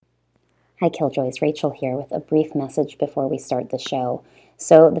Hi, Killjoys. Rachel here with a brief message before we start the show.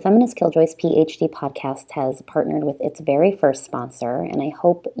 So, the Feminist Killjoys PhD podcast has partnered with its very first sponsor, and I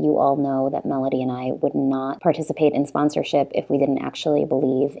hope you all know that Melody and I would not participate in sponsorship if we didn't actually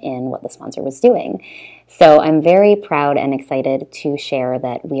believe in what the sponsor was doing. So, I'm very proud and excited to share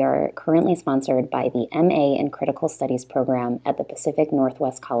that we are currently sponsored by the MA in Critical Studies program at the Pacific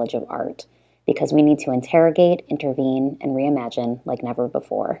Northwest College of Art, because we need to interrogate, intervene, and reimagine like never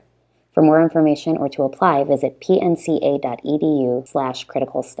before. For more information or to apply, visit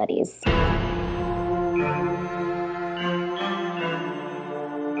pnca.edu/critical studies.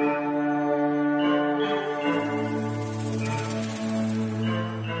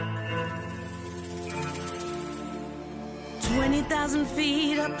 "20,000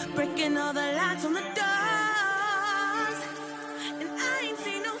 feet up, breaking all the lights on the doors, and I ain't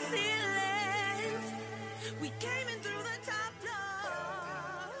seen no ceilings. We came in through the top floor."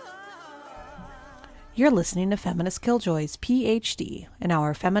 You're listening to Feminist Killjoys PhD, an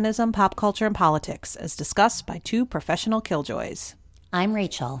hour of feminism, pop culture, and politics, as discussed by two professional killjoys. I'm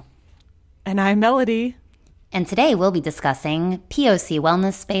Rachel. And I'm Melody. And today we'll be discussing POC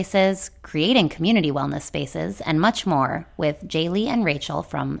wellness spaces, creating community wellness spaces, and much more with Jaylee and Rachel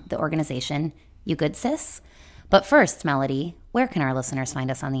from the organization You Good Sis. But first, Melody, where can our listeners find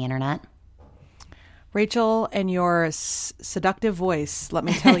us on the internet? Rachel, and your seductive voice, let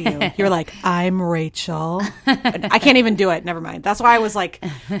me tell you, you're like, I'm Rachel. I can't even do it. Never mind. That's why I was like,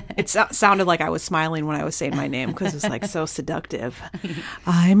 it sounded like I was smiling when I was saying my name because it's like so seductive.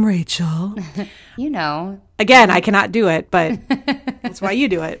 I'm Rachel. You know. Again, I cannot do it, but that's why you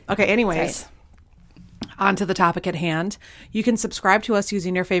do it. Okay, anyways. On to the topic at hand. You can subscribe to us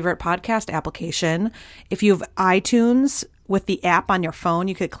using your favorite podcast application. If you have iTunes with the app on your phone,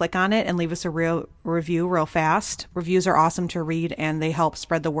 you could click on it and leave us a real review real fast. Reviews are awesome to read, and they help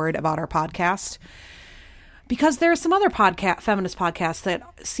spread the word about our podcast. Because there are some other feminist podcasts that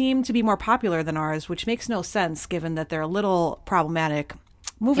seem to be more popular than ours, which makes no sense given that they're a little problematic.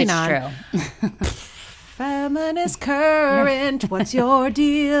 Moving on. True. Feminist current, what's your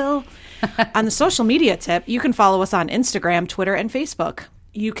deal? On the social media tip, you can follow us on Instagram, Twitter, and Facebook.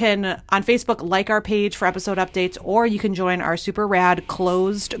 You can, on Facebook, like our page for episode updates, or you can join our super rad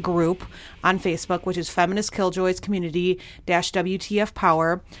closed group on Facebook, which is Feminist Killjoys Community -WTF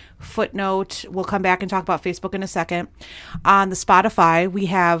Power. Footnote, we'll come back and talk about Facebook in a second. On the Spotify, we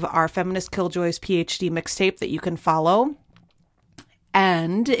have our Feminist Killjoys PhD mixtape that you can follow.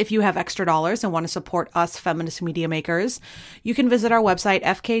 And if you have extra dollars and want to support us feminist media makers, you can visit our website,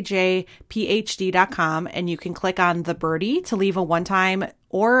 fkjphd.com, and you can click on the birdie to leave a one-time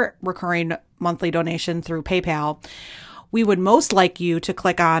or recurring monthly donation through PayPal. We would most like you to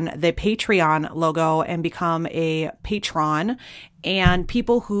click on the Patreon logo and become a patron. And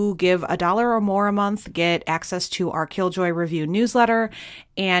people who give $1 or more a month get access to our Killjoy Review newsletter.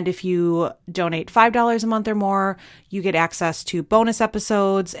 And if you donate $5 a month or more, you get access to bonus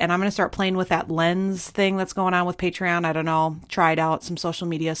episodes. And I'm going to start playing with that lens thing that's going on with Patreon. I don't know. Tried out some social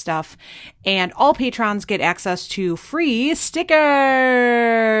media stuff. And all patrons get access to free stickers.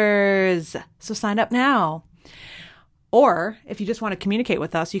 So sign up now. Or if you just want to communicate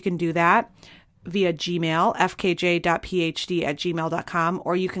with us, you can do that via Gmail, fkj.phd@gmail.com,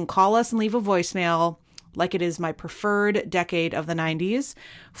 or you can call us and leave a voicemail like it is my preferred decade of the 90s,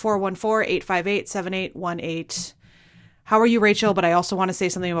 414-858-7818. How are you, Rachel? But I also want to say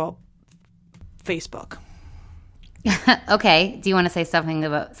something about Facebook. Okay. Do you want to say something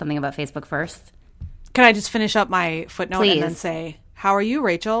about Facebook first? Can I just finish up my footnote Please. And then say, how are you,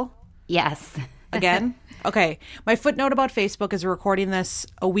 Rachel? Yes. Again? Okay. My footnote about Facebook is recording this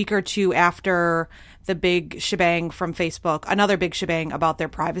a week or two after the big shebang from Facebook, another big shebang about their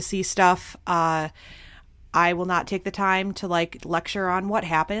privacy stuff. I will not take the time to lecture on what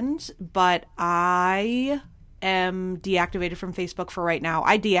happened, but I am deactivated from Facebook for right now.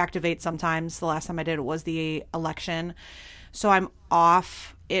 I deactivate sometimes. The last time I did it was the election. So I'm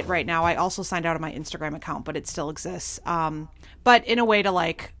off it right now. I also signed out of my Instagram account, but it still exists. But in a way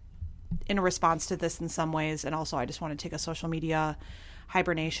to in a response to this in some ways. And also I just want to take a social media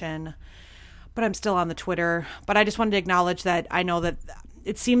hibernation, but I'm still on the Twitter. But I just wanted to acknowledge that I know that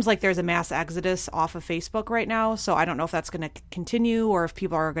it seems like there's a mass exodus off of Facebook right now. So I don't know if that's going to continue or if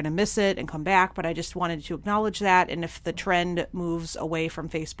people are going to miss it and come back, but I just wanted to acknowledge that. And if the trend moves away from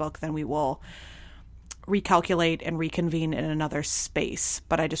Facebook, then we will recalculate and reconvene in another space.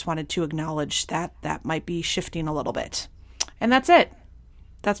 But I just wanted to acknowledge that that might be shifting a little bit. And that's it.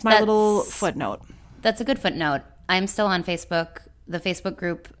 That's my little footnote. That's a good footnote. I'm still on Facebook. The Facebook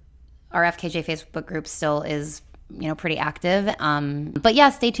group, our FKJ Facebook group, still is, pretty active. But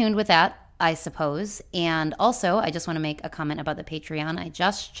yeah, stay tuned with that. I suppose. And also, I just want to make a comment about the Patreon. I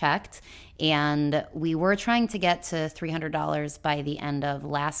just checked, and we were trying to get to $300 by the end of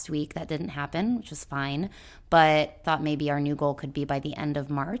last week. That didn't happen, which is fine, but thought maybe our new goal could be by the end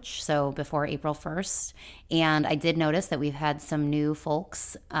of March, so before April 1st. And I did notice that we've had some new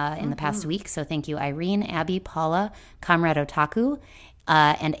folks in the past week, so thank you, Irene, Abby, Paula, Comrade Otaku,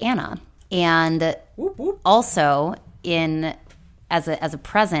 and Anna. And also, as a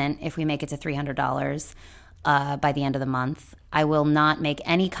present, if we make it to $300 by the end of the month, I will not make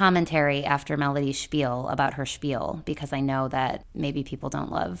any commentary after Melody's spiel about her spiel, because I know that maybe people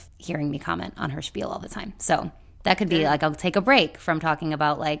don't love hearing me comment on her spiel all the time. So that could be like, I'll take a break from talking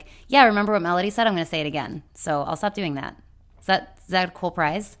about like, yeah, remember what Melody said? I'm going to say it again. So I'll stop doing that. Is that a cool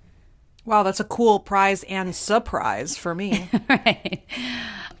prize? Wow, that's a cool prize and surprise for me. Right.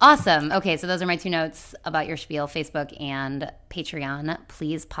 Awesome. Okay, so those are my 2 notes about your spiel, Facebook and Patreon.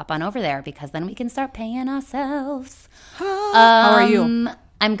 Please pop on over there, because then we can start paying ourselves. How are you?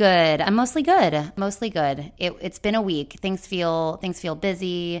 I'm good. I'm mostly good. Mostly good. It's been a week. Things feel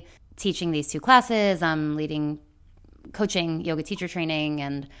busy. Teaching these 2 classes. I'm leading coaching, yoga teacher training,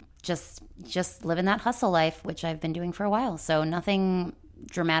 and just living that hustle life, which I've been doing for a while. So nothing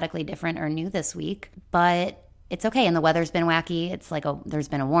dramatically different or new this week, but it's okay. And the weather's been wacky. It's like there's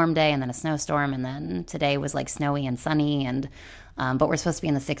been a warm day and then a snowstorm, and then today was like snowy and sunny, and but we're supposed to be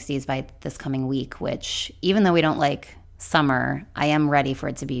in the 60s by this coming week, which, even though we don't like summer, I am ready for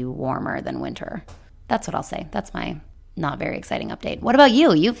it to be warmer than winter. That's what I'll say. That's my not very exciting update. What about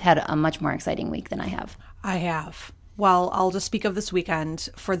you? You've had a much more exciting week than I have. I have. Well, I'll just speak of this weekend.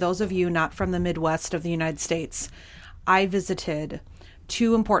 For those of you not from the Midwest of the United States, I visited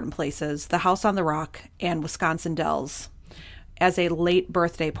 2 important places, the House on the Rock and Wisconsin Dells, as a late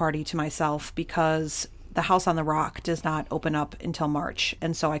birthday party to myself, because the House on the Rock does not open up until March,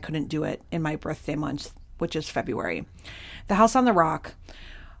 and so I couldn't do it in my birthday month, which is February. The House on the Rock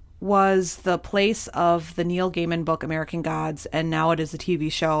was the place of the Neil Gaiman book American Gods, and now it is a TV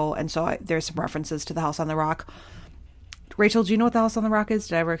show, and so there's some references to the House on the Rock. Rachel, do you know what the House on the Rock is?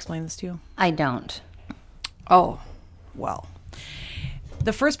 Did I ever explain this to you? I don't. Oh, well.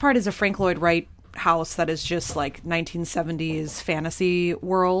 The first part is a Frank Lloyd Wright house that is just like 1970s fantasy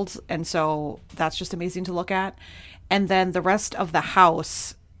world, and so that's just amazing to look at. And then the rest of the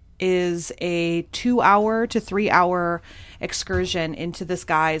house is a 2-hour to 3-hour excursion into this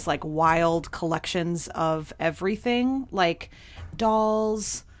guy's like wild collections of everything, like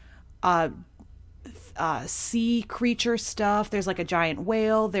dolls, sea creature stuff. There's like a giant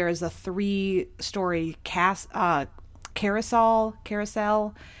whale. There's a 3-story carousel.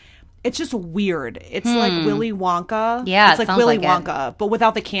 It's just weird. It's like Willy Wonka. Yeah, it's like Willy Wonka, but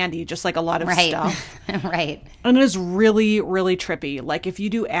without the candy, just like a lot of stuff. Right. And it is really, really trippy. Like if you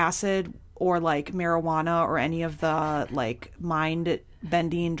do acid or like marijuana or any of the like mind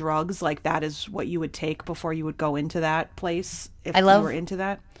bending drugs, like that is what you would take before you would go into that place if you were into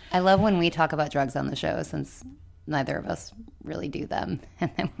that. I love when we talk about drugs on the show, since neither of us really do them,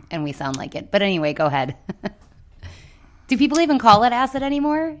 and we sound like it. But anyway, go ahead. Do people even call it acid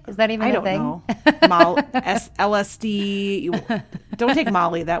anymore? Is that even a thing? I don't know. LSD. Don't take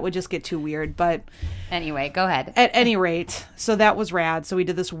Molly. That would just get too weird. But anyway, go ahead. At any rate, so that was rad. So we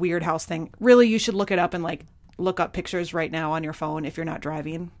did this weird house thing. Really, you should look it up and like look up pictures right now on your phone if you're not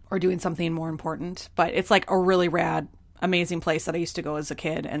driving or doing something more important. But it's like a really rad, amazing place that I used to go as a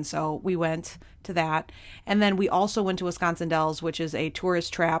kid. And so we went to that. And then we also went to Wisconsin Dells, which is a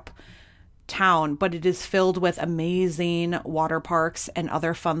tourist trap town, but it is filled with amazing water parks and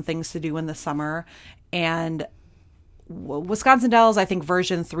other fun things to do in the summer. And Wisconsin Dells, I think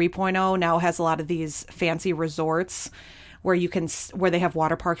version 3.0 now has a lot of these fancy resorts where they have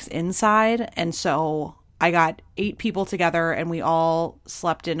water parks inside. And so I got 8 people together and we all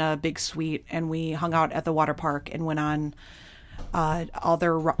slept in a big suite and we hung out at the water park and went on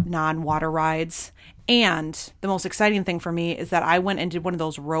other non-water rides. And the most exciting thing for me is that I went and did one of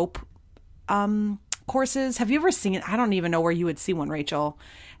those rope courses. Have you ever seen, I don't even know where you would see one, Rachel.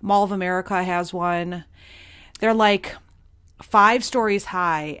 Mall of America has one. They're like 5 stories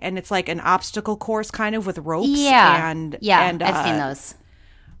high and it's like an obstacle course kind of with ropes. And I've seen those.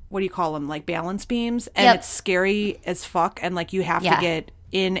 What do you call them? Like balance beams. And It's scary as fuck. And like you have to get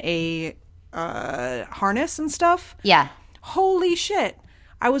in a harness and stuff. Yeah. Holy shit.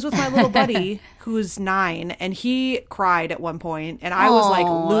 I was with my little buddy who's 9 and he cried at one point and I was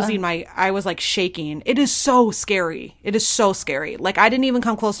like I was like shaking. It is so scary. It is so scary. Like I didn't even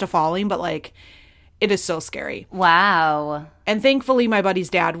come close to falling, but like it is so scary. Wow. And thankfully my buddy's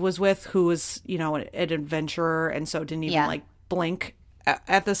dad was with, who was, you know, an adventurer and so didn't even like blink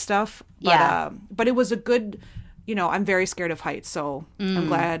at this stuff. But, Yeah. but it was a good, I'm very scared of heights, so I'm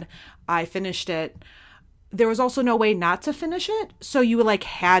glad I finished it. There was also no way not to finish it. So you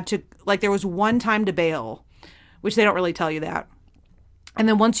had to, there was one time to bail, which they don't really tell you that. And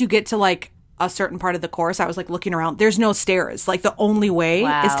then once you get to a certain part of the course, I was looking around. There's no stairs. The only way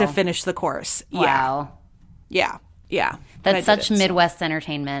is to finish the course. Wow. Yeah. Yeah. That's such Midwest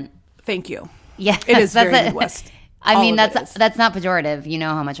entertainment. Thank you. Yeah. It is very Midwest. I mean, that's not pejorative. You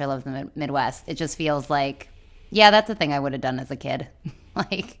know how much I love the Midwest. It just feels like, yeah, that's a thing I would have done as a kid.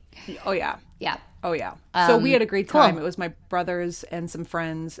 Oh, yeah. Yeah. Oh, yeah. So we had a great time. cool. It was my brothers and some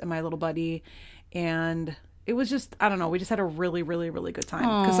friends and my little buddy. And it was just, I don't know, we just had a really, really, really good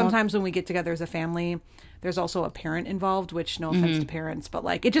time. Because sometimes when we get together as a family, there's also a parent involved, which no offense to parents, but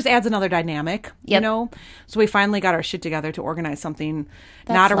it just adds another dynamic, So we finally got our shit together to organize something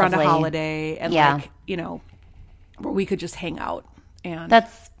not around lovely. a holiday and where we could just hang out. And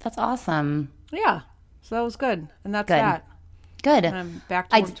That's awesome. yeah. So that was good. And that's Good. that. Good. And I'm back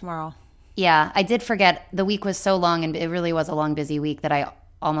to work tomorrow. Yeah, I did forget. The week was so long, and it really was a long, busy week that I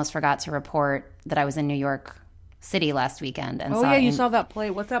almost forgot to report that I was in New York City last weekend. And You saw that play.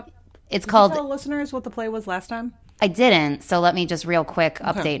 What's up? It's Did called. you tell listeners what the play was last time? I didn't. So let me just real quick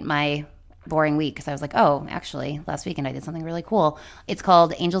update my boring week because I was like, oh, actually, last weekend I did something really cool. It's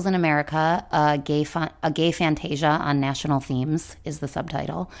called Angels in America, a gay fantasia on national themes is the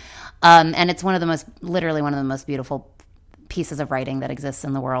subtitle, and it's literally one of the most beautiful pieces of writing that exists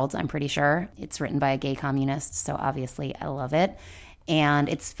in the world. I'm pretty sure it's written by a gay communist, so obviously I love it, and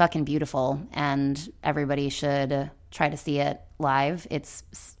it's fucking beautiful, and everybody should try to see it live. It's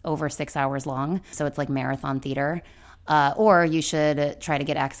over 6 hours long, so it's like marathon theater. Or you should try to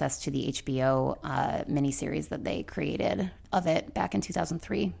get access to the HBO miniseries that they created of it back in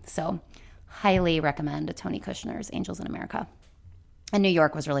 2003. So highly recommend Tony Kushner's Angels in America. And New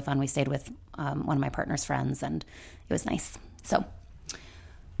York was really fun. We stayed with one of my partner's friends, and it was nice. So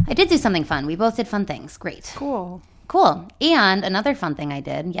I did do something fun. We both did fun things. Great. Cool. And another fun thing I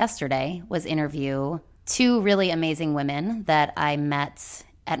did yesterday was interview two really amazing women that I met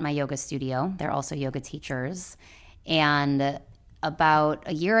at my yoga studio. They're also yoga teachers. And about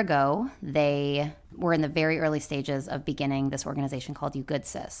a year ago, they were in the very early stages of beginning this organization called You Good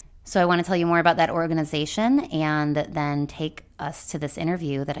Sis. So I want to tell you more about that organization and then take us to this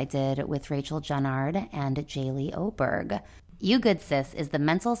interview that I did with Rachel Jennard and Jaylee Oberg. You Good Sis is the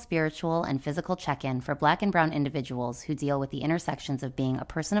mental, spiritual, and physical check-in for Black and Brown individuals who deal with the intersections of being a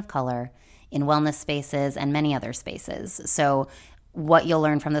person of color in wellness spaces and many other spaces. So what you'll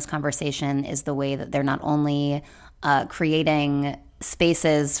learn from this conversation is the way that they're not only creating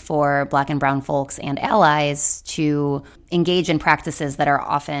spaces for Black and Brown folks and allies to engage in practices that are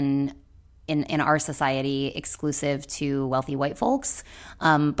often in our society exclusive to wealthy white folks,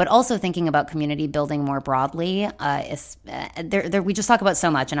 but also thinking about community building more broadly. We just talk about so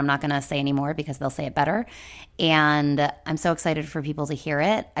much, and I'm not going to say any more because they'll say it better. And I'm so excited for people to hear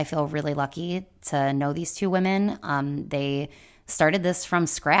it. I feel really lucky to know these two women. They started this from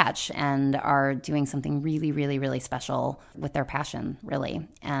scratch and are doing something really, really, really special with their passion, really.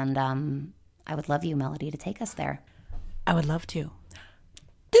 And I would love you, Melody, to take us there. I would love to.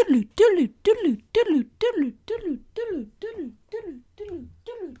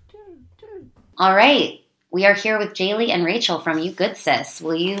 All right. We are here with Jaylee and Rachel from You Good Sis.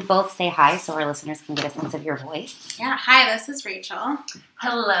 Will you both say hi so our listeners can get a sense of your voice? Yeah, hi, this is Rachel.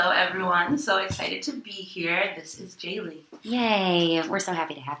 Hello, everyone. So excited to be here. This is Jaylee. Yay! We're so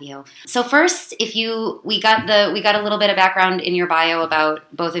happy to have you. So first, we got a little bit of background in your bio about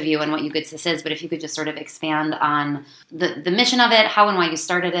both of you and what You Good Sis is, but if you could just sort of expand on the mission of it, how and why you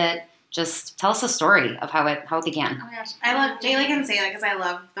started it. Just tell us a story of how it began. Oh my gosh, I love Jaylee can say that because I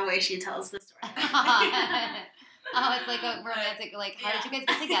love the way she tells the story. Oh, it's like a romantic, how did you guys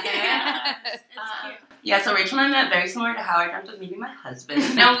get together? It's cute. Yeah, so Rachel and I met very similar to how I dreamt of meeting my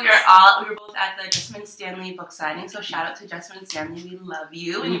husband. No, we were both at the Jessamine Stanley book signing, so shout out to Jessamine Stanley, we love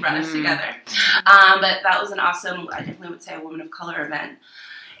you, and you brought us together. But that was an awesome, I definitely would say, a woman of color event.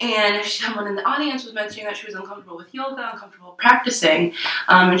 And someone in the audience was mentioning that she was uncomfortable with yoga, uncomfortable practicing.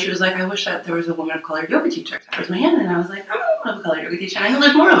 And she was like, I wish that there was a woman of color yoga teacher. So I raised my hand and I was like, I'm a woman of color yoga teacher. And I know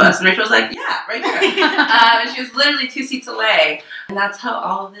there's more of us. And Rachel was like, yeah, right here. And she was literally 2 seats away. And that's how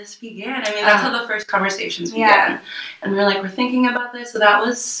all of this began. I mean, that's how the first conversations began. Yeah. And we were like, we're thinking about this. So that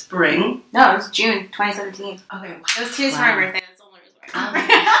was spring. No, it was June 2017. Okay. It was Tuesday for my birthday. That's the only reason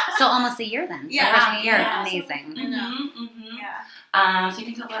why. So almost a year then. Yeah. Approaching a year. Yeah. Amazing. I know. Yeah. So you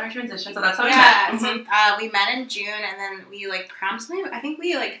can tell about our transition. So that's how we Yeah, met. so we met in June, and then we promptly, I think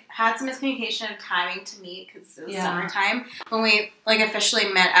we had some miscommunication of timing to meet because it was summertime. When we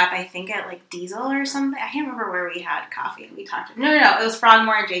officially met up, I think at Diesel or something. I can't remember where we had coffee. We talked. No, it was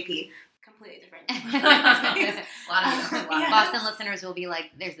Frogmore and JP. Completely different. A lot of Boston listeners will be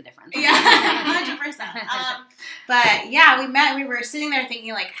like, "There's a difference." Yeah, 100%. But yeah, we met. We were sitting there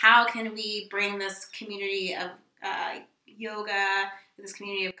thinking how can we bring this community of yoga, this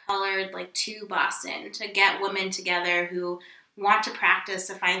community of color, to Boston, to get women together who want to practice,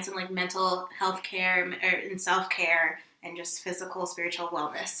 to find some mental health care and self-care and just physical, spiritual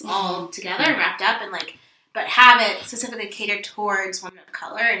wellness all together and wrapped up, and but have it specifically catered towards women of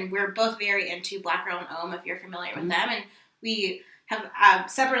color. And we're both very into Black Girl and Om, if you're familiar with them, and we have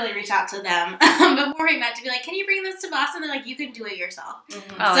separately reached out to them before we met to be can you bring this to Boston? They're like, you can do it yourself.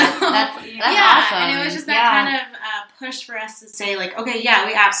 Mm-hmm. Oh, so, that's awesome. And it was just that kind of push for us to say okay, yeah,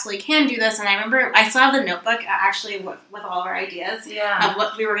 we absolutely can do this. And I remember I still have the notebook actually with all of our ideas of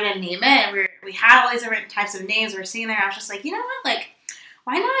what we were going to name it. And we had all these different types of names. We were sitting there. I was just you know what,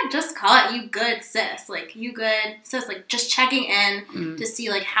 why not just call it You Good Sis? You Good Sis. Just checking in to see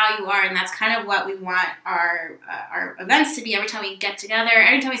how you are, and that's kind of what we want our events to be. Every time we get together,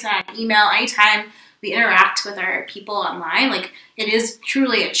 every time we send out an email, anytime we interact with our people online, it is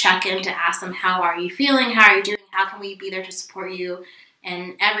truly a check-in to ask them, how are you feeling? How are you doing? How can we be there to support you?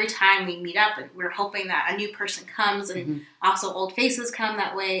 And every time we meet up, we're hoping that a new person comes, and also old faces come.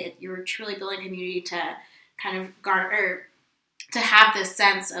 That way, you're truly building a community to kind of to have this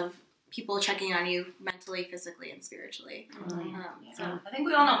sense of people checking on you mentally, physically, and spiritually. So I think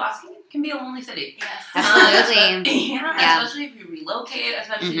we all know Boston can be a lonely city. Yes. Absolutely. Especially if you relocate,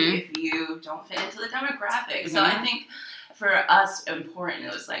 especially if you don't fit into the demographic. So I think for us, important,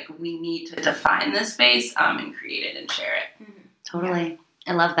 it was we need to define this space and create it and share it. Totally. Yeah.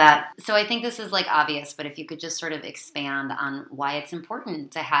 I love that. So I think this is obvious, but if you could just sort of expand on why it's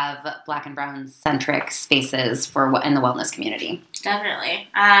important to have Black and brown centric spaces in the wellness community. Definitely.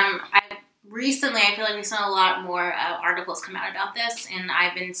 Recently, I feel we've seen a lot more articles come out about this, and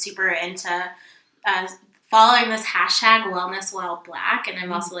I've been super into following this hashtag wellness while Black, and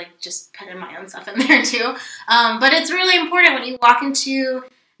I'm also just putting my own stuff in there too. But it's really important when you walk into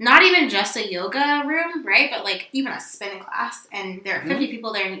not even just a yoga room, right? But even a spin class, and there are 50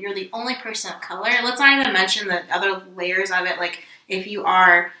 people there, and you're the only person of color. Let's not even mention the other layers of it. If you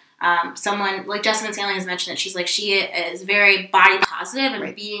are someone Jessamine Stanley has mentioned, that she is very body positive,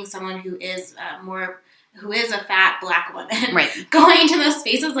 and being someone who is a fat Black woman, going into those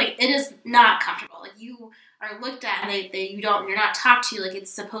spaces, it is not comfortable. You are looked at, and you're not talked to it's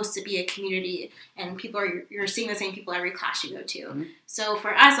supposed to be a community, and you're seeing the same people every class you go to. So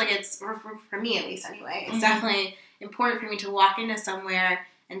for us, it's for me at least anyway, it's definitely important for me to walk into somewhere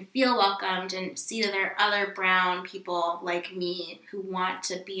and feel welcomed and see that there are other brown people like me who want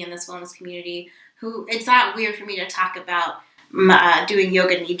to be in this wellness community. Who it's not weird for me to talk about doing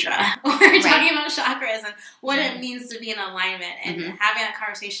yoga nidra or talking about chakras and what it means to be in alignment, and having that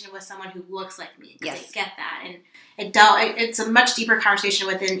conversation with someone who looks like me, because I get that, and it's a much deeper conversation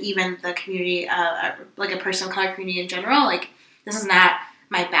within even the community, a person of color community in general. This is not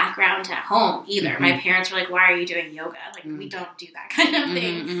my background at home either. My parents were why are you doing yoga? We don't do that kind of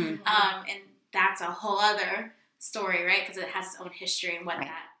thing. And that's a whole other story, right? Because it has its own history and what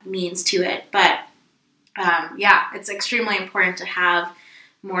that means to it. But it's extremely important to have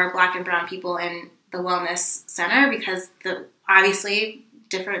more Black and brown people in the wellness center, because obviously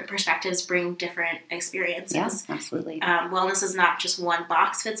different perspectives bring different experiences. Yes, absolutely. Wellness is not just one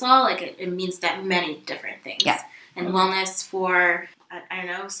box fits all. It means that many different things. Yeah. And wellness for, I don't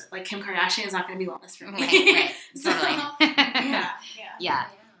know, Kim Kardashian is not going to be wellness for me. Right. Totally. Yeah.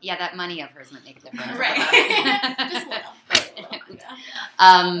 Yeah, that money of hers might make a difference. Right. Just a little.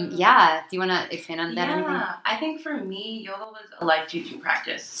 Do you want to expand on that? Anything? I think for me, yoga was a life-changing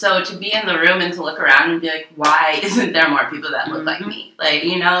practice. So to be in the room and to look around and be why isn't there more people that look like me?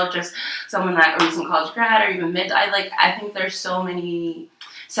 Just someone that a recent college grad or even mid, I think there's so many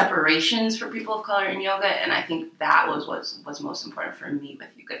separations for people of color in yoga, and I think that was most important for me with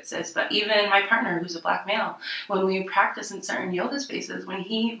You Good Sis. But even my partner, who's a Black male, when we practice in certain yoga spaces, when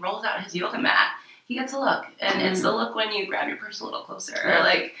he rolls out his yoga mat, he gets a look, and it's the look when you grab your purse a little closer,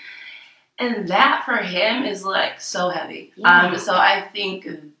 and that for him is so heavy. So I think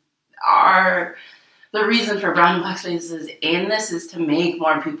the reason for Brown and Black spaces in this is to make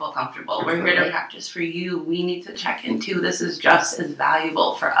more people comfortable. We're here to practice for you. We need to check into this is just as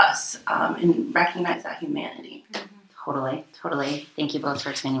valuable for us, and recognize that humanity. Totally. Thank you both for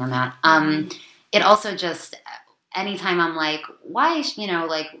expanding on that. It also just, anytime I'm like, why,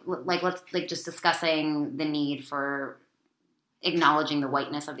 let's just discussing the need for acknowledging the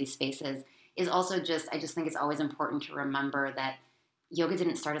whiteness of these spaces is also just, I just think it's always important to remember that yoga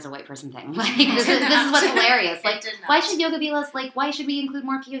didn't start as a white person thing. Like, this is what's hilarious. Like, why should yoga be less, like, why should we include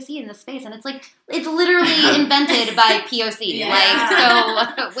more POC in this space? And it's like, it's literally invented by POC. Yeah.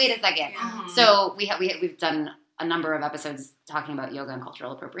 Like, so, wait a second. Yeah. So, we've done a number of episodes talking about yoga and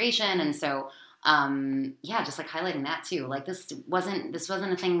cultural appropriation, and so, just like highlighting that too. Like, this wasn't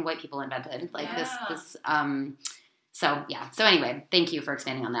a thing white people invented. Like, so anyway, thank you for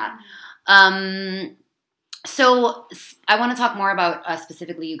expanding on that. So I want to talk more about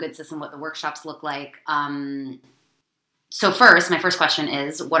specifically You Good Sis and what the workshops look like. So first, my first question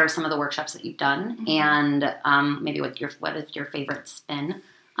is, what are some of the workshops that you've done, and maybe what have your favorites been?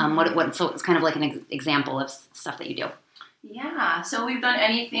 So it's kind of like an example of stuff that you do. Yeah, so we've done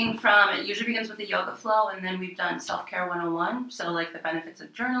anything from, it usually begins with the yoga flow, and then we've done self-care 101, so like the benefits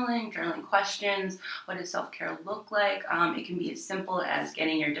of journaling questions, what does self-care look like? It can be as simple as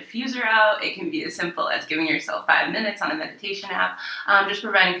getting your diffuser out, it can be as simple as giving yourself 5 minutes on a meditation app, just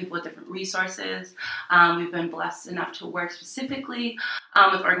providing people with different resources. We've been blessed enough to work specifically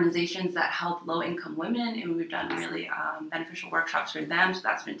with organizations that help low-income women, and we've done really beneficial workshops for them, so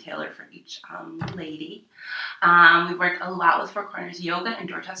that's been tailored for each lady. We've worked a lot with Four Corners Yoga and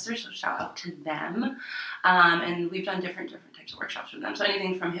Dorchester, so shout out to them. And we've done different types of workshops with them. So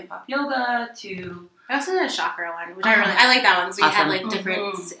anything from hip hop yoga to... I also did a chakra one, which I like that one. So we Awesome. had like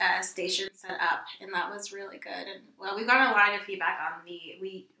different stations set up, and that was really good. And well, we got a lot of good feedback on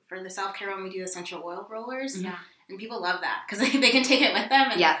for the self-care one, we do essential oil rollers. Mm-hmm. Yeah. And people love that because they can take it with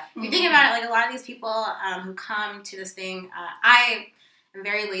them. And Yeah. if you think about it, like a lot of these people who come to this thing, I'm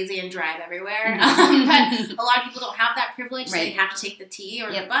very lazy and drive everywhere. But a lot of people don't have that privilege, so Right. they have to take the T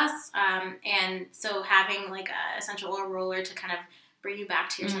or the bus. And so having like a essential oil roller to kind of bring you back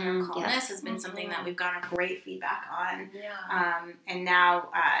to your center of calmness has been something that we've gotten great feedback on. Yeah. And now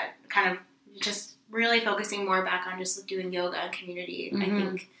kind of just really focusing more back on just doing yoga and community.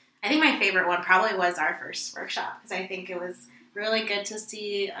 I think my favorite one probably was our first workshop, because I think it was really good to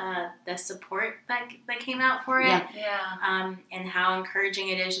see the support that came out for it. Yeah. And how encouraging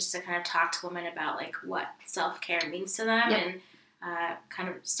it is just to kind of talk to women about like what self-care means to them, and kind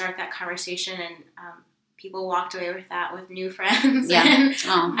of start that conversation. And people walked away with that with new friends. Yeah. And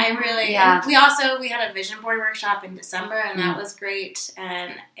Oh. I really, Yeah. we had a vision board workshop in December, and that was great.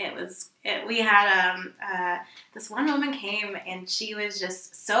 And we had this one woman came, and she was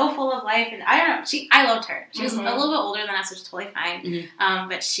just so full of life, and I loved her. She was a little bit older than us, which is totally fine.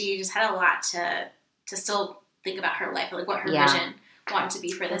 But she just had a lot to still think about her life, like what her vision wanted to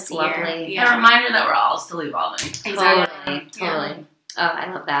be for this year. Lovely. A reminder that we're all still evolving. Exactly. Totally. Oh,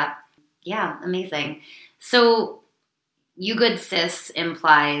 I love that. Yeah, amazing. So, You Good Sis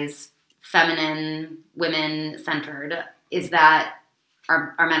implies feminine, women-centered. Is that,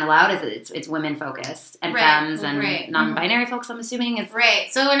 are men allowed? Is it, it's women-focused, and femmes and non-binary folks, I'm assuming? Is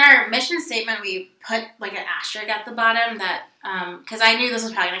Right. So in our mission statement, we put like an asterisk at the bottom that, because I knew this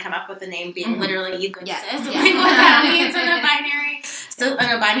was probably going to come up with the name being literally You Good Sis, and like what that means in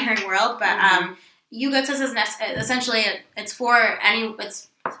a binary world. But You Good Sis is essentially, it's for it's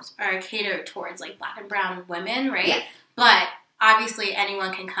catered towards like Black and brown women, right? Yes. But obviously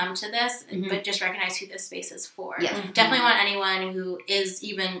anyone can come to this, but just recognize who this space is for. Yes. Definitely want anyone who is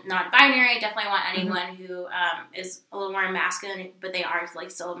even not binary. Definitely want anyone who is a little more masculine, but they are like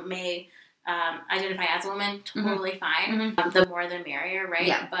still may identify as a woman. Totally fine. The more the merrier, right?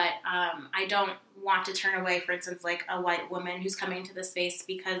 Yeah. But I don't want to turn away, for instance, like a white woman who's coming to this space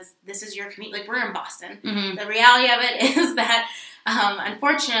because this is your community. Like, we're in Boston. The reality of it is that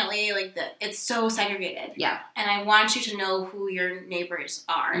unfortunately, like it's so segregated. Yeah. And I want you to know who your neighbors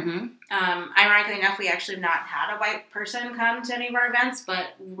are. Ironically enough, we actually have not had a white person come to any of our events, but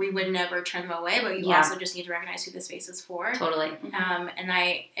we would never turn them away. But you also just need to recognize who the space is for. Totally. And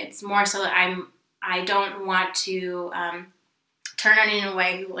it's more so that I don't want to turn anyone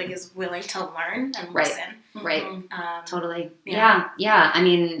away who like is willing to learn and listen. Right. Totally. Yeah. I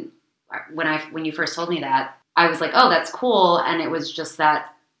mean, when you first told me that, I was like, oh, that's cool. And it was just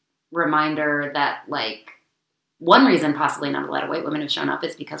that reminder that, like, one reason possibly not a lot of white women have shown up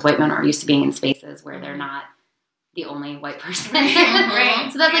is because white women are used to being in spaces where they're not the only white person. Right.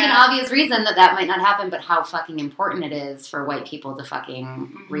 So that's like an obvious reason that might not happen, but how fucking important it is for white people to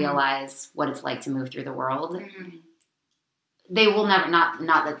fucking realize what it's like to move through the world. They will never, not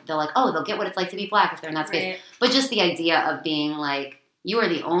that they're like, oh, they'll get what it's like to be Black if they're in that space. But just the idea of being like, you are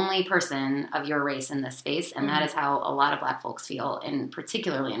the only person of your race in this space, and that is how a lot of Black folks feel, and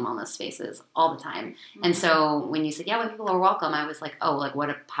particularly in wellness spaces all the time. And so when you said, yeah, white people are welcome, I was like, oh, like what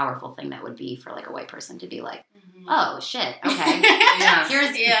a powerful thing that would be for like a white person to be like, oh shit, okay.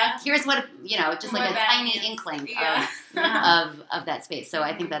 Here's what, just like What a that tiny means. inkling Yeah. of that space. So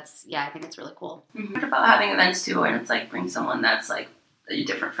I think that's really cool. What about having events too, where it's like bring someone that's like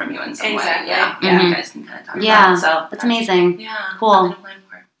different from you in some Exactly. way? Yeah, Mhm. you guys can kind of talk Yeah, about it. So that's amazing. Yeah, Cool. something to plan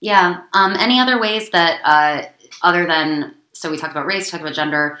for. Yeah. Any other ways that, other than, so we talked about race, talked about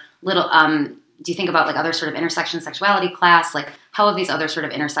gender, do you think about like other sort of intersection, sexuality, class, like how have these other sort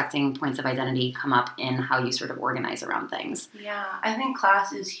of intersecting points of identity come up in how you sort of organize around things? Yeah, I think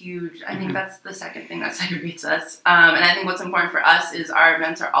class is huge. I think that's the second thing that segregates us. And I think what's important for us is our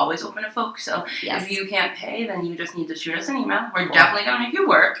events are always open to folks. So Yes. if you can't pay, then you just need to shoot us an email. We're Cool. definitely going to make you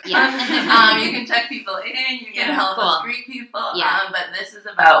work. Yeah. You can check people in. You can Yeah, help cool. us greet people. Yeah. But this is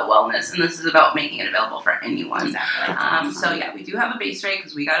about wellness, and this is about making it available for anyone. Exactly. That's awesome. So yeah, we do have a base rate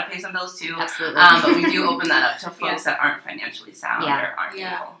because we got to pay some bills too. Absolutely. But we do open that up to folks that aren't financially sound Yeah. or aren't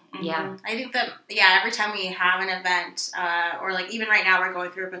Yeah. able. Mhm. Yeah. I think that, every time we have an event, or like even right now we're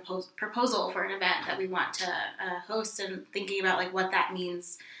going through a proposal for an event that we want to host, and thinking about like what that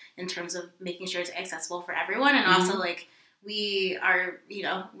means in terms of making sure it's accessible for everyone. And also like we are,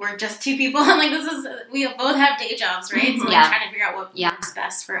 we're just two people, and like we both have day jobs, right? So Yeah. we're trying to figure out what Yeah. works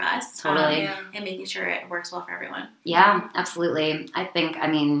best for us. Totally. And making sure it works well for everyone. Yeah, absolutely.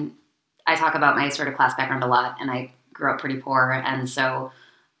 I talk about my sort of class background a lot, and I grew up pretty poor, and so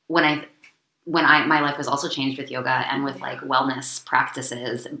when my life was also changed with yoga and with like wellness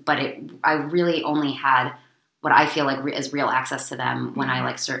practices, but I really only had what I feel like is real access to them when I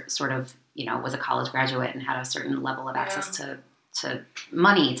like sort of was a college graduate and had a certain level of access to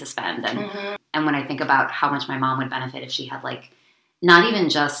money to spend, and when I think about how much my mom would benefit if she had like not even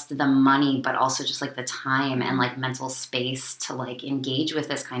just the money, but also just like the time and like mental space to like engage with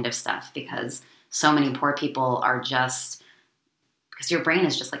this kind of stuff, because so many poor people are just, because your brain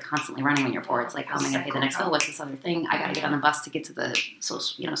is just like constantly running when you're poor. It's like, how am I going to pay the next bill? What's this other thing? I got to get on the bus to get to the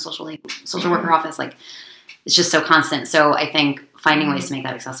social worker office. Like it's just so constant. So I think finding ways to make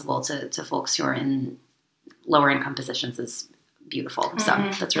that accessible to folks who are in lower income positions is beautiful. So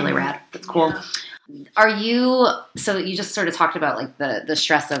that's really rad. That's cool. Yeah. So you just sort of talked about like the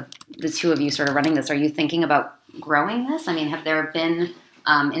stress of the two of you sort of running this. Are you thinking about growing this? I mean, have there been,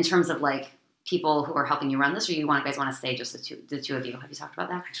 in terms of like people who are helping you run this, or you guys want to stay just the two of you? Have you talked about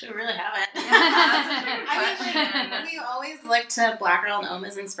that? Actually, we really haven't. I mean, we always look to Black Girl and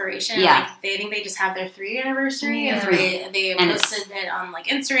Oma's inspiration. Yeah. Like, they think they just had their 3rd anniversary, Yeah. and they And posted it on like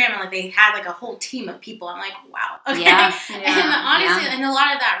Instagram, and like they had like a whole team of people. I'm like, wow, okay. Yeah. And honestly, and a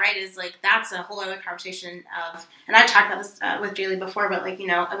lot of that, right, is like that's a whole other conversation of, and I've talked about this with Jaylee before, but like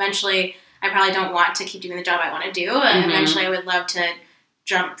eventually, I probably don't want to keep doing the job I want to do, and eventually, I would love to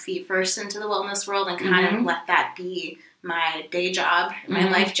jump feet first into the wellness world and kind of let that be my day job, my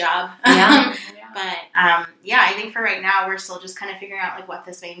life job. Yeah. But I think for right now, we're still just kind of figuring out like what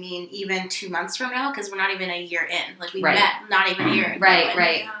this may mean even 2 months from now, because we're not even a year in. Like we Right. met not even a year ago. Right, and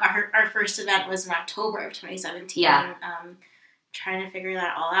right. Our first event was in October of 2017. Yeah. Trying to figure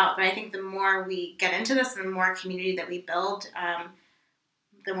that all out. But I think the more we get into this and the more community that we build,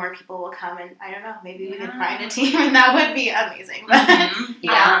 the more people will come, and I don't know, maybe we could find a team, and that would be amazing. But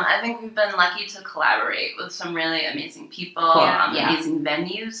Yeah. I think we've been lucky to collaborate with some really amazing people, Cool. Yeah. amazing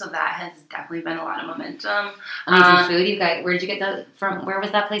venues, so that has definitely been a lot of momentum. Amazing food. You guys, where did you get that from? Where was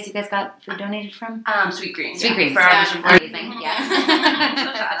that place you guys got food donated from? Sweet Green. Sweet Green. For our Yeah. mission board. Amazing. So Yes.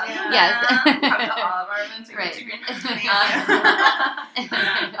 shout out to them. Yes. Come to all of our events. Right. Sweet Green. Thank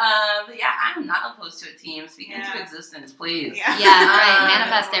But yeah, I'm not opposed to a team. Speak into Yeah. existence, please. Yeah, right.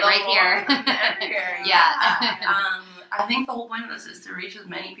 Manifest it right here. Everywhere. Yeah. I think the whole point of this is to reach as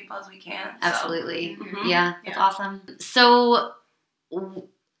many people as we can. So. Absolutely. Mhm. Yeah, that's Yeah. awesome. So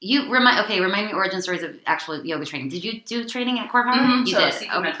remind me origin stories of actual yoga training. Did you do training at Core Power? Mhm. You So, did.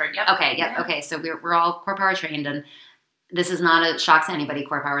 CQ Medford, yep. Okay, yep. Yeah. Okay, so we're all Core Power trained, and this is not a shock to anybody.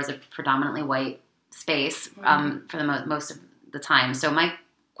 Core Power is a predominantly white space for the most of the time. So my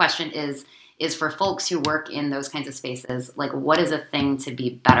question is for folks who work in those kinds of spaces, like what is a thing to be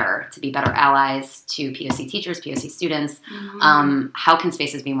better allies to POC teachers, POC students? How can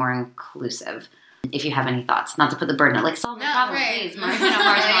spaces be more inclusive? If you have any thoughts, not to put the burden at like solve the No, problem, right. please,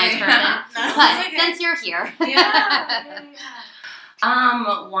 marginalized person. No, But it's okay. since you're here,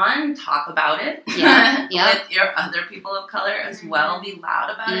 One, talk about it. Yeah. Yep. With your other people of color as well. Be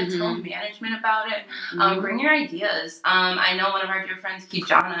loud about it. Tell management about it. Bring your ideas. I know one of our dear friends,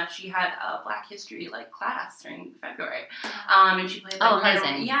 Kijana, she had a Black History class during February. And she played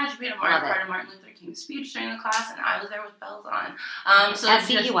amazing. She played a part of Martin Luther King's speech during the class, and I was there with bells on. So at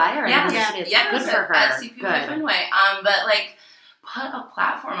CPY or good for her. At CPY Fenway. But put a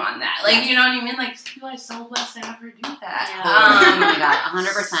platform on that. You know what I mean? CPY is so blessed to have her do that. Oh my God,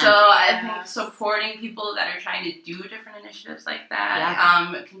 100%. So I think supporting people that are trying to do different initiatives like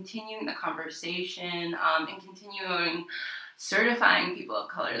that, continuing the conversation, and continuing certifying people of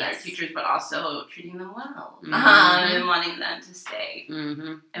color that are teachers, but also treating them well and wanting them to stay.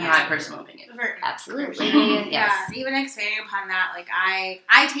 In my personal opinion, absolutely. Even expanding upon that,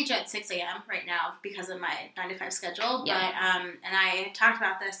 I teach at 6 a.m. right now because of my 9 to 5 schedule. But and I talked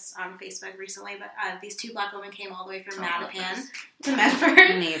about this on Facebook recently. But these 2 Black women came all the way from Mattapan to Medford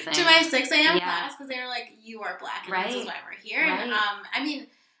to my 6 a.m. class because they were like, "You are Black, and this is why we're here." And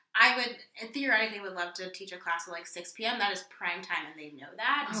I would theoretically love to teach a class at 6 p.m. That is prime time, and they know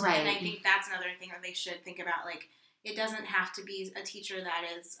that. Right. And I think that's another thing that they should think about. It doesn't have to be a teacher that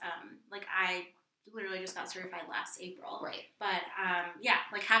is I literally just got certified last April. Right. But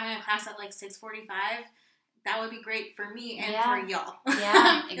having a class at 6:45, that would be great for me and for y'all.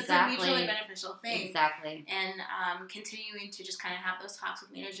 Yeah, exactly. It's a mutually beneficial thing. Exactly. And continuing to just kind of have those talks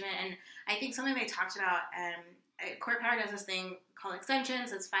with management. And I think something they talked about. Core Power does this thing called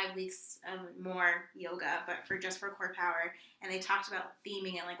Extensions. It's 5 weeks of more yoga, but for Core Power. And they talked about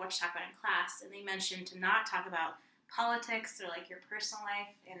theming and what to talk about in class. And they mentioned to not talk about politics or your personal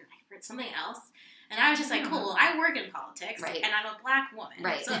life and something else. And I was just cool. Well, I work in politics, and I'm a Black woman,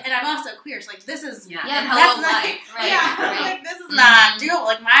 so, and I'm also queer. So this is hello life, this is not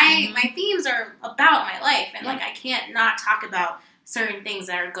doable. My themes are about my life, and I can't not talk about certain things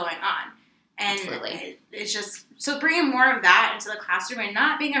that are going on. And it's just, so bringing more of that into the classroom and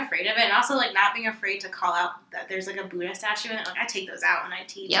not being afraid of it, and also not being afraid to call out that there's a Buddha statue in it. I take those out when I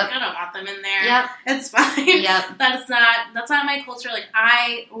teach. I don't want them in there. It's fine. That's not my culture.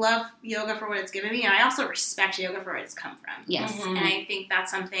 I love yoga for what it's given me, and I also respect yoga for where it's come from. Yes. And I think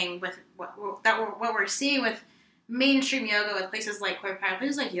that's something with what we're seeing with mainstream yoga, with places like Core Power,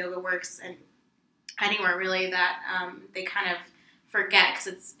 places like Yoga Works, and anywhere really that they kind of forget,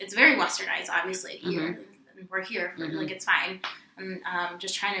 because it's very westernized, obviously, here. And we're here for, it's fine. And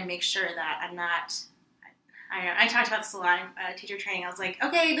just trying to make sure that I'm not, I talked about this a lot in teacher training. I was like,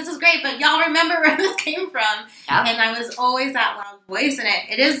 okay, this is great, but y'all remember where this came from. And I was always that loud voice, and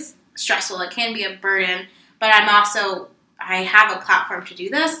it is stressful. It can be a burden, but I have a platform to do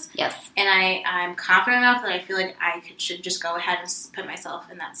this. Yes. And I'm confident enough that I feel like I should just go ahead and put myself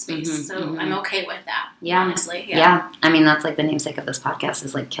in that space. So I'm okay with that, honestly. Yeah. I mean, that's the namesake of this podcast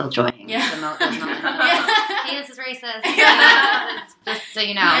is killjoying. Yeah. Hey, this is racist. Just so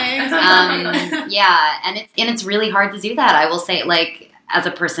you know. Exactly. And it's really hard to do that. I will say, as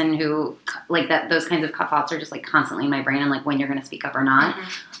a person who, those kinds of thoughts are just, constantly in my brain, and, when you're going to speak up or not,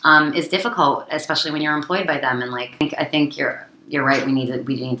 is difficult, especially when you're employed by them. And, I think you're right. We need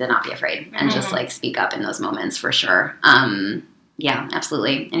to not be afraid and just, speak up in those moments for sure. Yeah,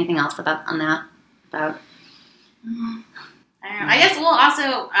 absolutely. Anything else on that? About? I don't know. I guess we'll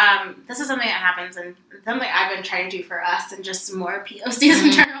also, this is something that happens, and something I've been trying to do for us and just more POCs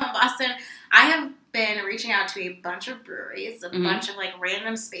in general in Boston. I have been reaching out to a bunch of breweries, a bunch of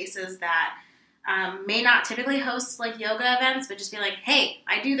random spaces that may not typically host yoga events, but just be like, hey,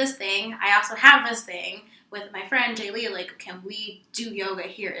 I do this thing. I also have this thing with my friend Jay Lee. Can we do yoga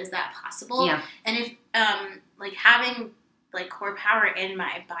here? Is that possible? Yeah. And if having Core Power in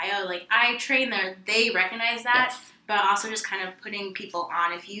my bio, I train there, they recognize that. Yes. But also just kind of putting people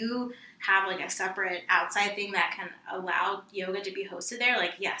on. If you have a separate outside thing that can allow yoga to be hosted there,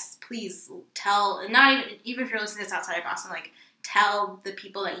 yes, please tell, not even if you're listening to this outside of Boston, tell the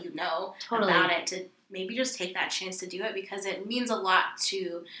people that you know about it to maybe just take that chance to do it, because it means a lot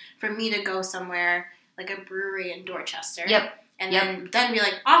for me to go somewhere like a brewery in Dorchester. Yep. And then be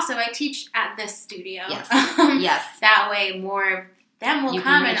like, also, I teach at this studio. Yes. Yes. That way more of them will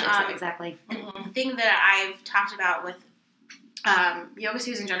come. And exactly. And the thing that I've talked about with yoga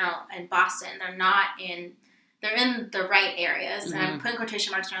studios in general in Boston, they're in the right areas. And I'm putting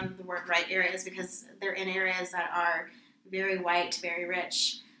quotation marks around the word right areas, because they're in areas that are very white, very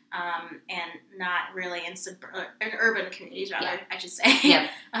rich, and not really in urban communities, rather, I should say. Yeah.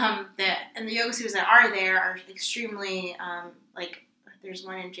 And the yoga studios that are there are extremely, there's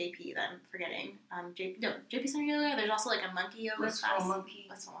one in JP that I'm forgetting. JP Center Yoga. There's also like a monkey yoga class. Monkey.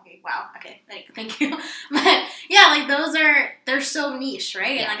 Blissful Monkey. Wow. Okay. Thank you. But yeah, like they're so niche,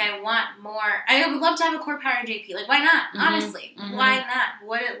 right? Yeah. And like I want more. I would love to have a core power in JP. Like why not? Honestly, why not?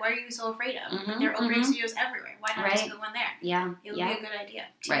 What are you so afraid of? There are opening studios everywhere. Why not just put one there? Yeah. It would be a good idea.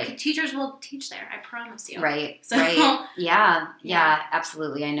 Right. Teachers will teach there. I promise you. Right. So, right. Yeah,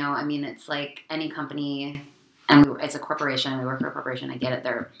 absolutely. I know. I mean, it's like any company, and it's a corporation. We work for a corporation. I get it.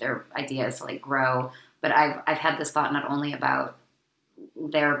 Their idea is to like grow. But I've had this thought not only about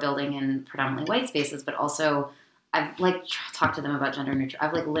their building in predominantly white spaces, but also I've like talked to them about gender neutral.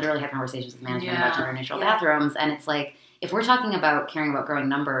 I've like literally had conversations with management about gender neutral bathrooms, and it's like if we're talking about caring about growing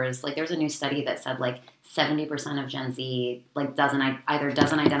numbers, like there's a new study that said like 70% of Gen Z like doesn't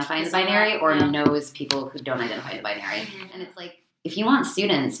identify in the binary or knows people who don't identify in the binary, and it's like if you want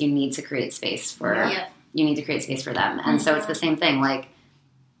students, you need to create space for them, and so it's the same thing like.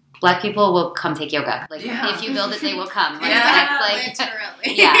 Black people will come take yoga. Like if you build it, they will come. Like, it's like,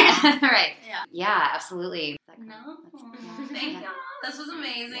 literally. Yeah, right. Yeah. Yeah, absolutely. No. Thank you. This was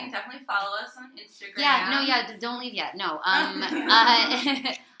amazing. Yeah. Definitely follow us on Instagram. Yeah, don't leave yet. No. Yeah,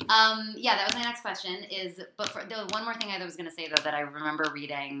 that was my next question but for the one more thing I was going to say though that I remember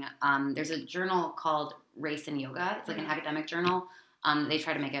reading, there's a journal called Race and Yoga. It's like an academic journal. They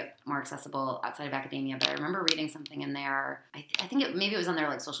try to make it more accessible outside of academia, but I remember reading something in there. I think maybe it was on their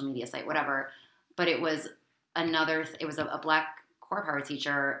like social media site, whatever. But it was a black core power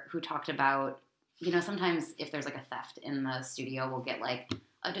teacher who talked about, sometimes if there's like a theft in the studio, we'll get like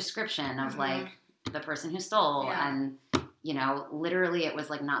a description of like the person who stole, and literally it was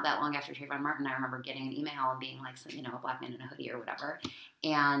like not that long after Trayvon Martin, I remember getting an email and being like, a black man in a hoodie or whatever,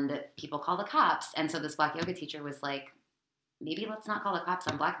 and people call the cops, and so this black yoga teacher was like, maybe let's not call the cops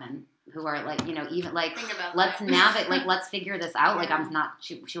on black men who are like, even like, let's navigate, like, let's figure this out. Like, I'm not,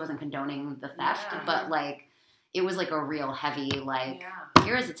 she wasn't condoning the theft, but like, it was like a real heavy, like,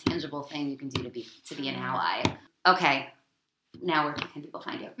 here is a tangible thing you can do to be an ally. Okay. Now where can people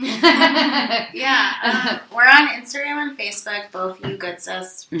find you? We're on Instagram and Facebook, both You Good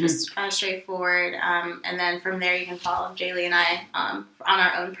Sis, just straightforward. And then from there you can follow Jaylee and I on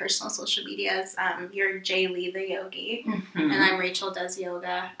our own personal social medias. You're Jaylee the Yogi, and I'm Rachel Does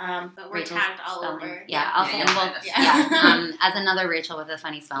Yoga. But we're Rachel's tagged all spelling. over. Yeah, I'll say as another Rachel with a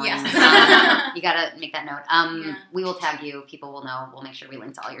funny spelling. Yes. You gotta make that note. We will tag you. People will know. We'll make sure we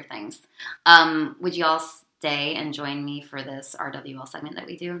link to all your things. Would you all stay and join me for this RWL segment that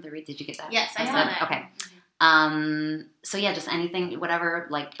we do? Did you get that? Yes, I saw that. Okay. So yeah, just anything, whatever,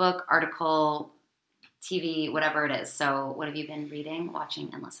 like book, article, TV, whatever it is. So what have you been reading, watching,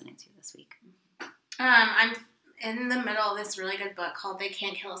 and listening to this week? I'm in the middle of this really good book called They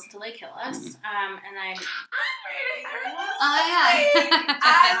Can't Kill Us Until They Kill Us. And I'm reading her.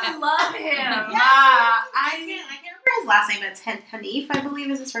 I love him. I can't remember his last name, but it's Hanif, I believe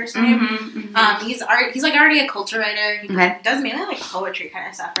is his first name. He's like already a culture writer. He does mainly like poetry kind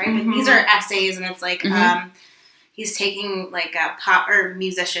of stuff, right? But these are essays, and it's like he's taking like pop or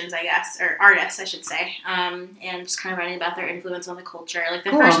musicians, I guess, or artists, I should say, and just kind of writing about their influence on the culture. Like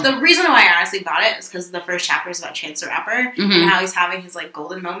the reason why I honestly bought it is because the first chapter is about Chance the Rapper and how he's having his like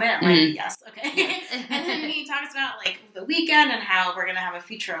golden moment. I'm like, yes, okay. And then he talks about like the weekend and how we're gonna have a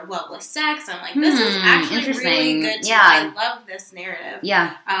future of loveless sex. I'm like, this is actually really good. I love this narrative.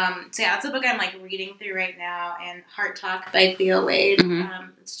 Yeah. So yeah, that's a book I'm like reading through right now. And Heart Talk by Theo Wade.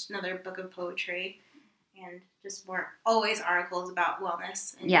 It's another book of poetry. And just more always articles about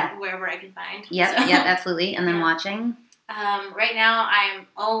wellness and wherever I can find. Yep, absolutely. And then watching? Right now, I'm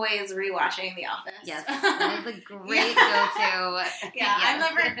always rewatching The Office. Yes, that is a great go-to.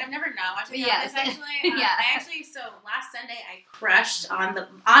 I've never not watched The Office actually. So last Sunday I crushed on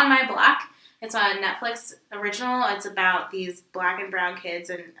My Block. It's on Netflix original. It's about these black and brown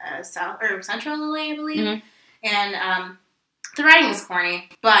kids in Central LA, I believe, and the writing is corny,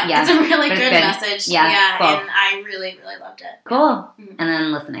 but it's a really good message. Yeah, cool. And I really, really loved it. Cool. And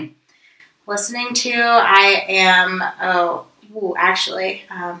then listening. Listening to, I am, what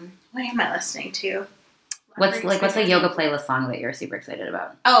am I listening to? What's a yoga playlist song that you're super excited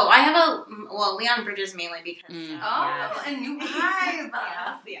about? Oh, I have Leon Bridges mainly because. A New Vibe.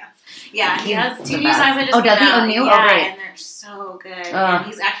 Yeah, he has 2 new songs I just does he? Oh, new? Yeah, great. And they're so good. And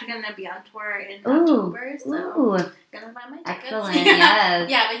he's actually going to be on tour in October, so gonna buy my tickets. Excellent, yes.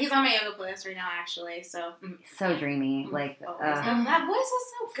 Yeah, but he's on my yoga playlist right now, actually, so. So dreamy. Like, that voice is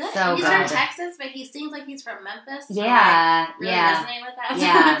so good. So he's good. from Texas, but he seems like he's from Memphis. So really resonate with that.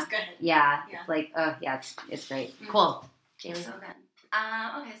 Yeah. So it's good. Yeah. It's like, it's great. Cool. So good.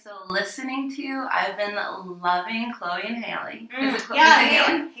 Okay, so listening to, I've been loving Chloe and Haley. Is it Chloe Yeah, and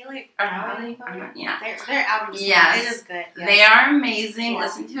Haley? Haley. Or Haley? Yeah. Their album is Yes. it is good. Yes. They are amazing. Yeah.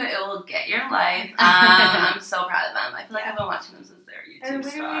 Listen to it. It will get your life. I'm so proud of them. I feel like I've been watching them since their They're YouTube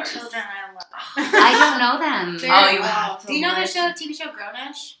literally stars. children. I love I don't know them. them. Oh, you have to Do you know their listen. TV show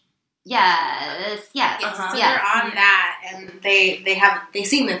Grownish? Yes. Uh-huh. So Yes. they're on that, and they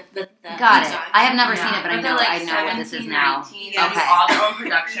sing the Got theme it. song. I have never Yeah. seen it, but I they're know like I know what this is 17, now. 19. Yeah. They do Okay. all their own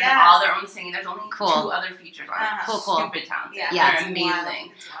production, Yes. all their own singing. There's only Cool. 2 other features on it. Uh-huh. Cool. Stupid talented. Yeah, Yeah, They're it's amazing.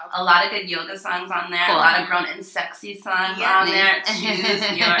 wild. It's wild. A lot of good yoga songs on there. Cool. A lot of grown and sexy songs Yeah. on there.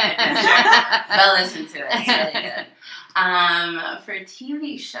 Choose your adventure. But listen to it. It's really good. For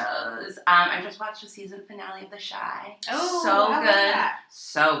TV shows, I just watched the season finale of The Chi. Oh, so how was good. that?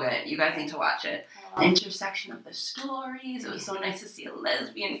 So good. You guys need to watch it. The intersection of the stories. It was so nice to see a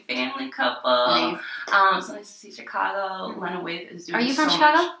lesbian family couple. Nice. So nice to see Chicago. Lena Waithe is doing Are you from so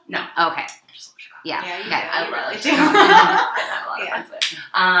Chicago? much. No. Okay. I just love Chicago. Yeah. Yeah, you Okay. do. I You love really it. do. I have a lot of Yeah. friends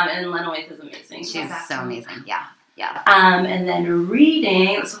there. And Lena Waithe is amazing. She's so amazing. Yeah. Yeah. And then reading,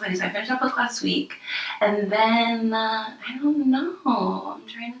 it was so funny, so I finished up with last week, and then, I don't know, I'm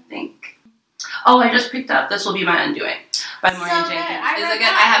trying to think. Oh, I just picked up This Will Be My Undoing by Maureen So good. Jenkins. I Is read it good?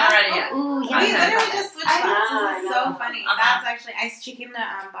 that. I haven't read it yet. Ooh, We yeah. Okay. literally just switched I spots. know, This is I so know. funny. Uh-huh. That's actually, she came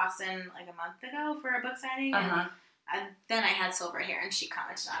to Boston like a month ago for a book signing, Uh-huh. and then I had silver hair, and she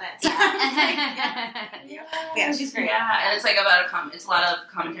commented on it. So I was like, yeah, she's great. Yeah, and it's like about it's a lot of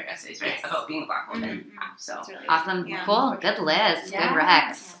commentary essays, right, Yes. about being a black woman. Mhm. So, It's really Awesome. Yeah. Cool. Good list. Yeah. Good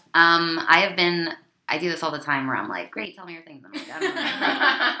recs. I do this all the time where I'm like, great, tell me your things. I'm like,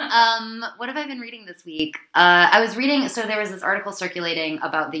 I don't know. What have I been reading this week? I was reading, so there was this article circulating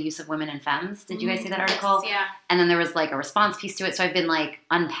about the use of women in femmes. Did you guys see that article? Yeah. And then there was like a response piece to it. So I've been like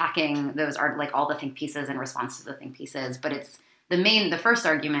unpacking those like all the think pieces in response to the think pieces. But it's the first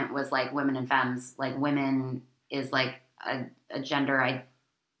argument was like women in femmes, like women is like a gender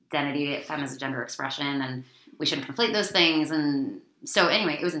identity, femme is a gender expression, and we shouldn't conflate those things. And so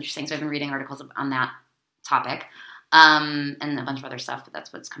anyway, it was interesting. So I've been reading articles on that topic, and a bunch of other stuff, but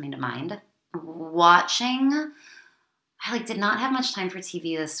that's what's coming to mind. Watching, I did not have much time for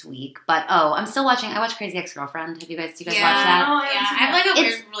TV this week, but I'm still watching. I watch Crazy Ex-Girlfriend. Do you guys watch that? Oh, Yeah, I have like a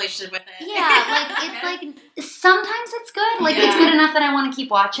It's- weird relationship with it. Yeah, it's like sometimes it's good. Like it's good enough that I want to keep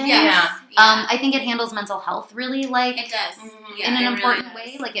watching. Yes. I think it handles mental health really It does. Yeah, in an it really important does.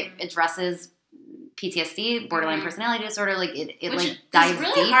 way. Like it addresses PTSD, borderline Mhm. personality disorder. Like it Which like is dives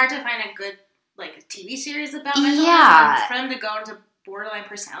really deep. hard to find a good like TV series about mental Yeah. illness, and for them to go into borderline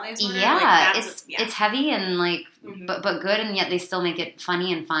personality disorder. Yeah, like, that's it's yeah. it's heavy and like Mhm. but good, and yet they still make it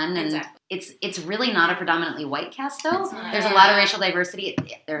funny and fun, and Exactly. it's really not a predominantly white cast though. It's not. There's a lot of racial diversity.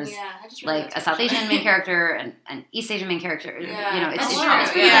 There's Yeah, I just really like a South Asian main character and an East Asian main character. Yeah, You know, it's that's it's, true.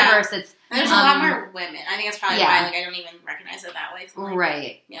 it's pretty Yeah. diverse. It's And there's a lot Um, more women. I think that's probably yeah. why I don't even recognize it that way. 'cause I'm like,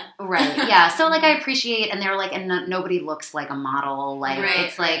 right. Yeah. Right. Yeah. So like I appreciate, and they're like, and nobody looks like a model. Like Right,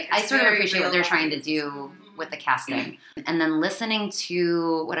 it's like right. I It's sort of very appreciate what real they're trying to life. do with the casting, and then listening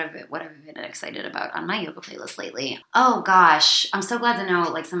to what I've been excited about on my yoga playlist lately. Oh gosh, I'm so glad to know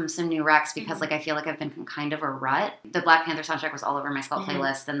like some new recs because like I feel like I've been in kind of a rut. The Black Panther soundtrack was all over my Sculpt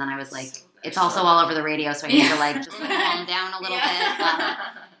playlist, and then I was like, So good. it's also all over the radio, so I need to like just like calm down a little Yeah. bit.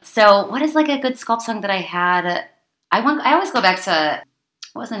 So what is like a good Sculpt song that I had? I always go back to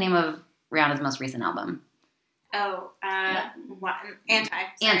what was the name of Rihanna's most recent album? Oh, what? Anti.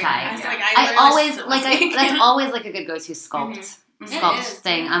 Sorry. Anti. I was like, I literally always was like thinking- that's always like a good go-to Sculpt It Sculpt is,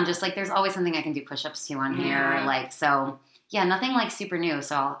 thing. yeah. I'm just like there's always something I can do push-ups to on here. Mhm. Like so yeah, nothing like super new.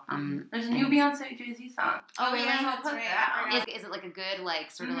 So There's a new Beyonce Jay-Z song. Oh, really? yeah, I'll that's put right. that on. is it like a good like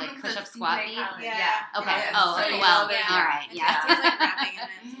sort of like Mhm, push-up it's squat DJ beat? Khaled. Yeah. Okay. Yeah. Oh, So okay. you Well, know that- all right. Yeah. It's like rapping in it.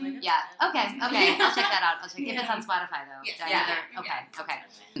 So, like, it's Yeah. good. Okay. Okay. I'll check that out. I'll check if it's Yeah. on Spotify though. Yes. Did I Yeah. either- Okay.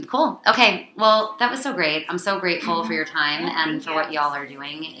 Okay. Cool. Okay. Well, that was so great. I'm so grateful for your time and for what y'all are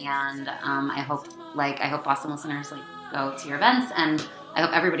doing. And I hope Boston listeners like go to your events, and I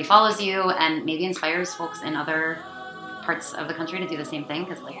hope everybody follows you and maybe inspires folks in other parts of the country to do the same thing.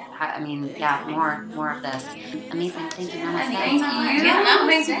 Because more of this. Amazing. Thank you. Namaste. Thank you. Yeah, no,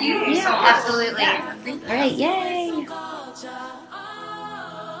 Thank thank you you. so much. Absolutely. All right. Yay.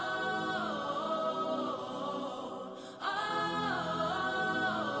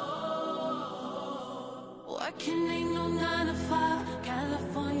 Working ain't no 9 to 5.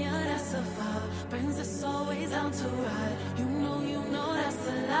 California, that's a vibe. Brings us always down to ride. You know that's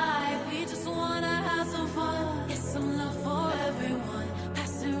a lie. We just wanna have some fun. Get some love for everyone.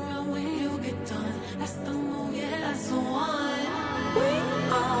 Pass it around when you get done. That's the move, yeah, that's the one. We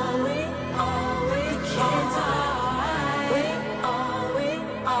can't die. We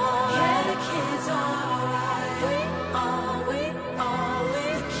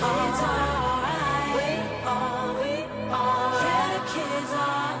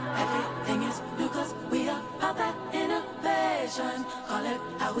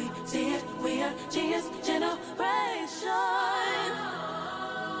how we see it. We are genius generation.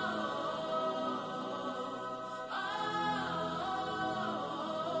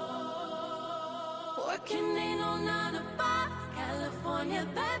 Working ain't no 9 to 5. California,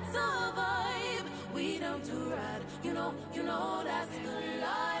 that's a vibe. We down to ride. You know that's the